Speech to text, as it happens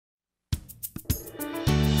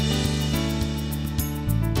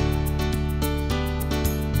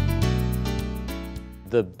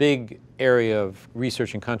the big area of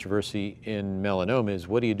research and controversy in melanoma is,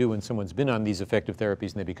 what do you do when someone's been on these effective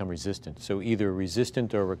therapies and they become resistant? So either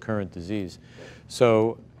resistant or recurrent disease.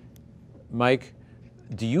 So Mike,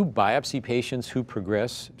 do you biopsy patients who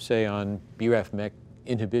progress, say, on BRAF/MEK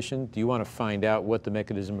inhibition? Do you want to find out what the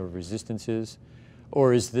mechanism of resistance is?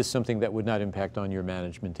 Or is this something that would not impact on your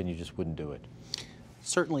management and you just wouldn't do it?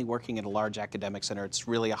 Certainly working at a large academic center, it's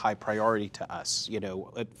really a high priority to us,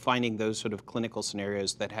 finding those sort of clinical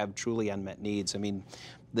scenarios that have truly unmet needs. I mean,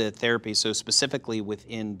 the therapy, so specifically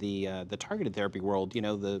within the targeted therapy world,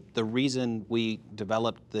 the reason we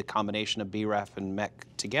developed the combination of BRAF and MEK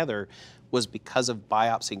together was because of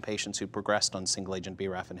biopsying patients who progressed on single-agent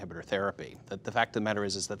BRAF inhibitor therapy. The fact of the matter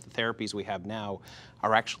is that the therapies we have now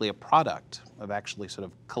are actually a product of actually sort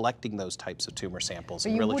of collecting those types of tumor samples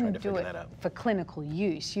and really trying to figure that out. You wouldn't do it for clinical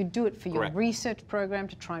use. You do it for your research program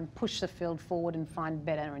to try and push the field forward and find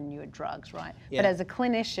better and newer drugs, right? Yeah. But as a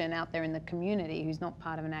clinician out there in the community who's not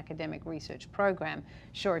part of an academic research program,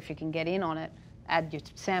 sure, if you can get in on it, add your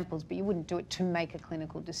samples, but you wouldn't do it to make a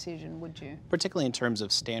clinical decision, would you? Particularly in terms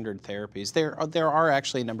of standard therapies. There are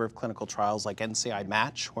actually a number of clinical trials like NCI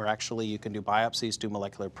Match, where actually you can do biopsies, do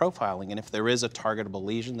molecular profiling, and if there is a targetable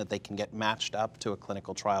lesion, that they can get matched up to a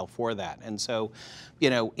clinical trial for that. And so,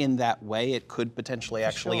 in that way, it could potentially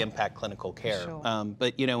actually impact clinical care.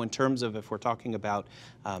 But, in terms of if we're talking about,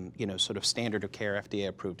 sort of standard of care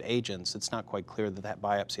FDA-approved agents, it's not quite clear that that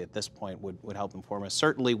biopsy at this point would help inform us.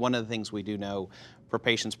 Certainly, one of the things we do know for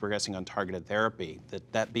patients progressing on targeted therapy,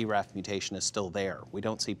 that BRAF mutation is still there. We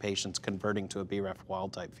don't see patients converting to a BRAF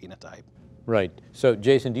wild-type phenotype. Right. So,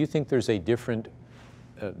 Jason, do you think there's a different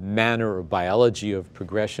manner or biology of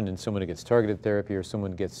progression in someone who gets targeted therapy or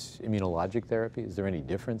someone who gets immunologic therapy? Is there any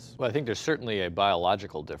difference? Well, I think there's certainly a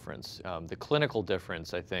biological difference. The clinical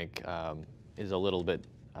difference, I think, is a little bit,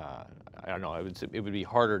 I don't know, it would be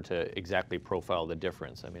harder to exactly profile the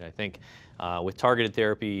difference. I mean, I think with targeted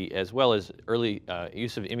therapy as well as early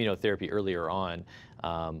use of immunotherapy earlier on,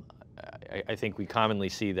 I think we commonly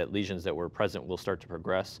see that lesions that were present will start to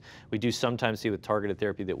progress. We do sometimes see with targeted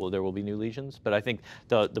therapy that there will be new lesions, but I think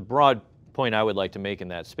the broad point I would like to make in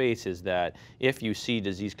that space is that if you see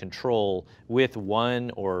disease control with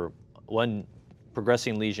one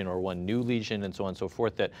progressing lesion or one new lesion and so on and so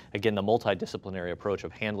forth, that again, the multidisciplinary approach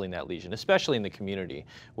of handling that lesion, especially in the community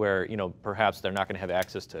where, perhaps they're not going to have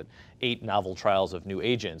access to 8 novel trials of new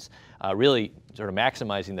agents, really sort of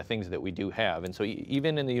maximizing the things that we do have. And so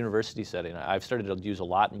even in the university setting, I've started to use a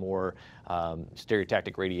lot more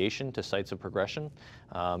stereotactic radiation to sites of progression,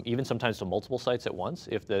 even sometimes to multiple sites at once.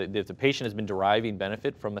 If the patient has been deriving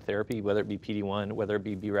benefit from a therapy, whether it be PD-1, whether it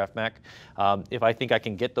be BRAF/MEK, if I think I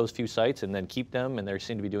can get those few sites and then keep them and they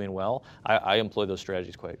seem to be doing well, I employ those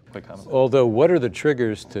strategies quite commonly. Although, what are the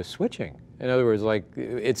triggers to switching? In other words,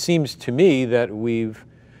 it seems to me that we've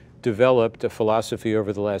developed a philosophy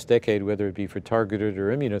over the last decade, whether it be for targeted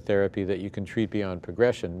or immunotherapy, that you can treat beyond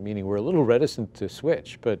progression, meaning we're a little reticent to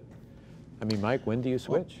switch. But, I mean, Mike, when do you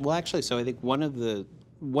switch? Well, actually, so I think one of the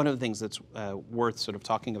things that's worth sort of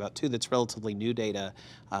talking about too, that's relatively new data,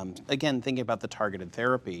 again, thinking about the targeted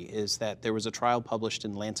therapy, is that there was a trial published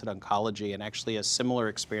in Lancet Oncology and actually a similar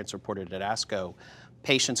experience reported at ASCO.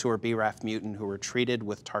 Patients who were BRAF mutant who were treated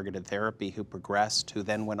with targeted therapy, who progressed, who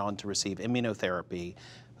then went on to receive immunotherapy,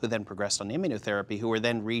 who then progressed on immunotherapy, who were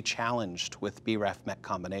then re-challenged with BRAF/MEK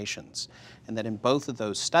combinations. And that in both of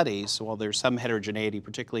those studies, while there's some heterogeneity,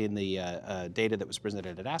 particularly in the data that was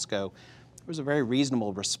presented at ASCO, there was a very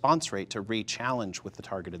reasonable response rate to re-challenge with the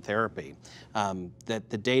targeted therapy. That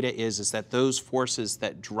the data is that those forces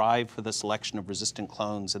that drive for the selection of resistant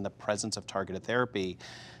clones in the presence of targeted therapy,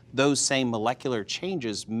 those same molecular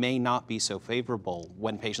changes may not be so favorable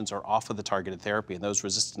when patients are off of the targeted therapy, and those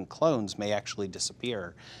resistant clones may actually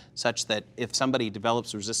disappear, such that if somebody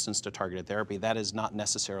develops resistance to targeted therapy, that is not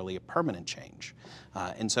necessarily a permanent change.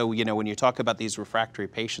 And so, when you talk about these refractory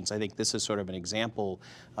patients, I think this is sort of an example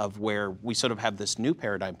of where we sort of have this new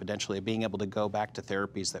paradigm potentially of being able to go back to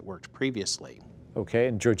therapies that worked previously. Okay,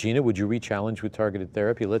 and Georgina, would you re-challenge with targeted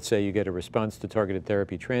therapy? Let's say you get a response to targeted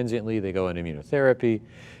therapy transiently, they go on immunotherapy,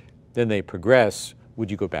 then they progress. Would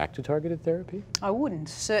you go back to targeted therapy? I would in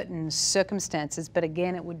certain circumstances, but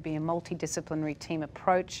again, it would be a multidisciplinary team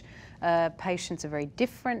approach. Patients are very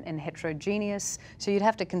different and heterogeneous, so you'd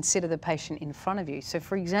have to consider the patient in front of you. So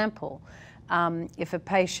for example, if a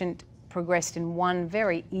patient progressed in one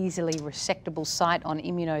very easily resectable site on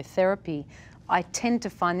immunotherapy, I tend to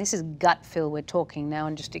find, this is gut feel we're talking now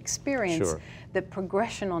and just experience, that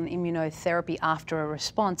progression on immunotherapy after a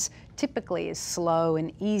response typically is slow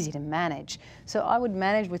and easy to manage. So I would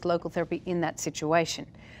manage with local therapy in that situation.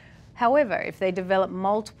 However, if they develop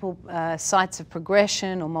multiple sites of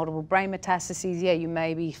progression or multiple brain metastases, yeah, you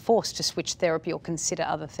may be forced to switch therapy or consider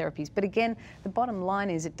other therapies. But again, the bottom line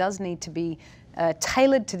is it does need to be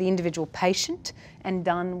tailored to the individual patient and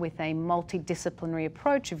done with a multidisciplinary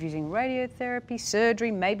approach of using radiotherapy, surgery,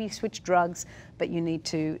 maybe switch drugs, but you need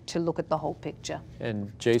to look at the whole picture.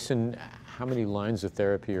 And Jason, how many lines of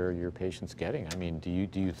therapy are your patients getting? I mean, do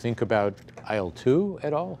you think about IL-2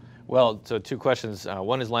 at all? Well, so two questions.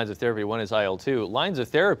 One is lines of therapy, one is IL-2. Lines of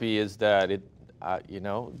therapy is that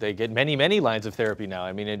they get many, many lines of therapy now.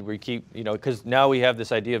 I mean, we keep, because now we have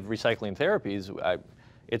this idea of recycling therapies.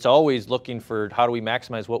 It's always looking for how do we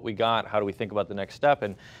maximize what we got, how do we think about the next step.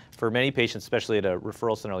 And for many patients, especially at a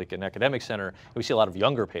referral center like an academic center, we see a lot of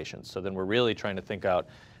younger patients. So then we're really trying to think out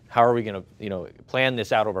how are we going to, plan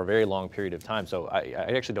this out over a very long period of time? So I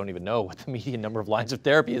actually don't even know what the median number of lines of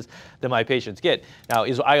therapy is that my patients get. Now,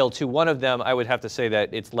 is IL-2 one of them? I would have to say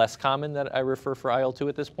that it's less common that I refer for IL-2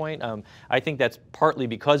 at this point. I think that's partly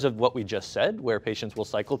because of what we just said, where patients will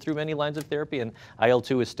cycle through many lines of therapy, and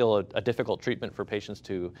IL-2 is still a difficult treatment for patients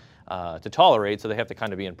to tolerate, so they have to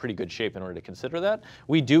kind of be in pretty good shape in order to consider that.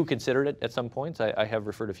 We do consider it at some points. I have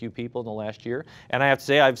referred a few people in the last year, and I have to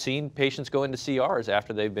say I've seen patients go into CRs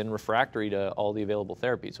after they've been refractory to all the available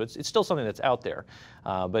therapies. So it's still something that's out there,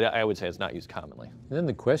 but I would say it's not used commonly. And then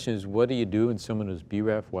the question is, what do you do in someone who's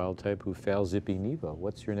BRAF wild type who fails Ipi/Nivo?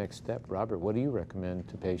 What's your next step? Robert, what do you recommend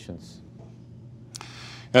to patients?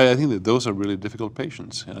 I think that those are really difficult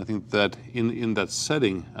patients, and I think that in that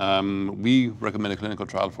setting, we recommend a clinical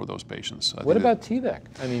trial for those patients. What about TVEC?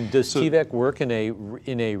 I mean, does TVEC work in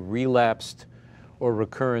a relapsed or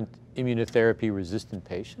recurrent immunotherapy resistant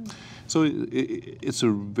patient? So it's a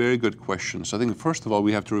very good question. So I think first of all,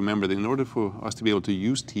 we have to remember that in order for us to be able to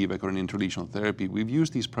use TVEC or an intralesional therapy, we've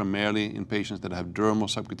used these primarily in patients that have dermal,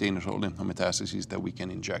 subcutaneous, or lymph node metastases that we can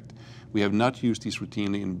inject. We have not used these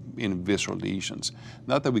routinely in visceral lesions.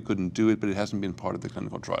 Not that we couldn't do it, but it hasn't been part of the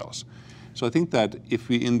clinical trials. So I think that if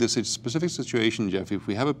we, in this specific situation, Jeff, if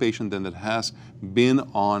we have a patient then that has been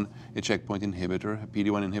on a checkpoint inhibitor, a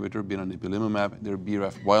PD-1 inhibitor, been on ipilimumab, they're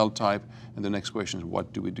BRAF wild type, and the next question is,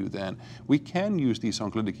 what do we do then? We can use these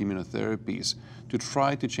oncolytic immunotherapies to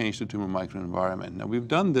try to change the tumor microenvironment. Now, we've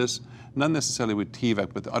done this not necessarily with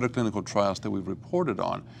TVEC, but the other clinical trials that we've reported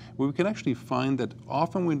on, where we can actually find that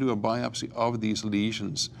often when we do a biopsy of these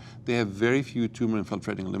lesions, they have very few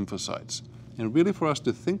tumor-infiltrating lymphocytes. And really for us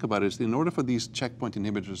to think about it is, in order for these checkpoint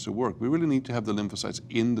inhibitors to work, we really need to have the lymphocytes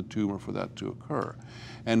in the tumor for that to occur.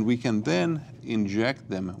 And we can then inject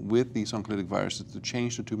them with these oncolytic viruses to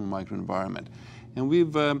change the tumor microenvironment. And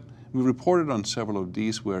we've reported on several of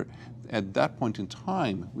these where at that point in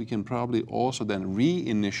time, we can probably also then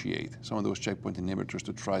reinitiate some of those checkpoint inhibitors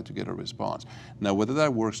to try to get a response. Now, whether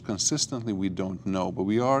that works consistently, we don't know, but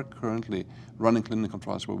we are currently running clinical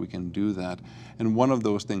trials where we can do that. And one of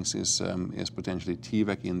those things is potentially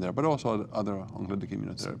TVEC in there, but also other oncolytic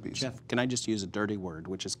immunotherapies. So, Jeff, can I just use a dirty word,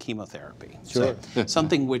 which is chemotherapy? Sure. So,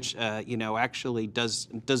 something which actually does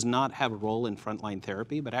not have a role in frontline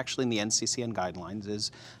therapy, but actually in the NCCN guidelines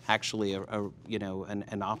is actually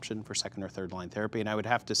an option for second or third line therapy. And I would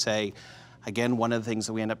have to say, again, one of the things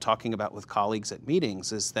that we end up talking about with colleagues at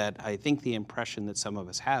meetings is that I think the impression that some of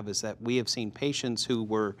us have is that we have seen patients who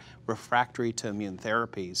were refractory to immune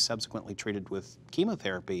therapies subsequently treated with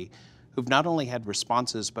chemotherapy who've not only had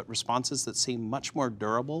responses, but responses that seem much more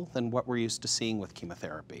durable than what we're used to seeing with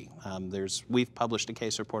chemotherapy. We've published a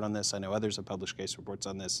case report on this. I know others have published case reports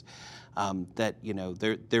on this. That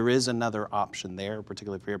there is another option there,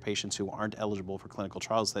 particularly for your patients who aren't eligible for clinical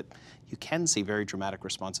trials, that you can see very dramatic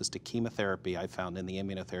responses to chemotherapy. I found in the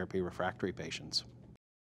immunotherapy refractory patients.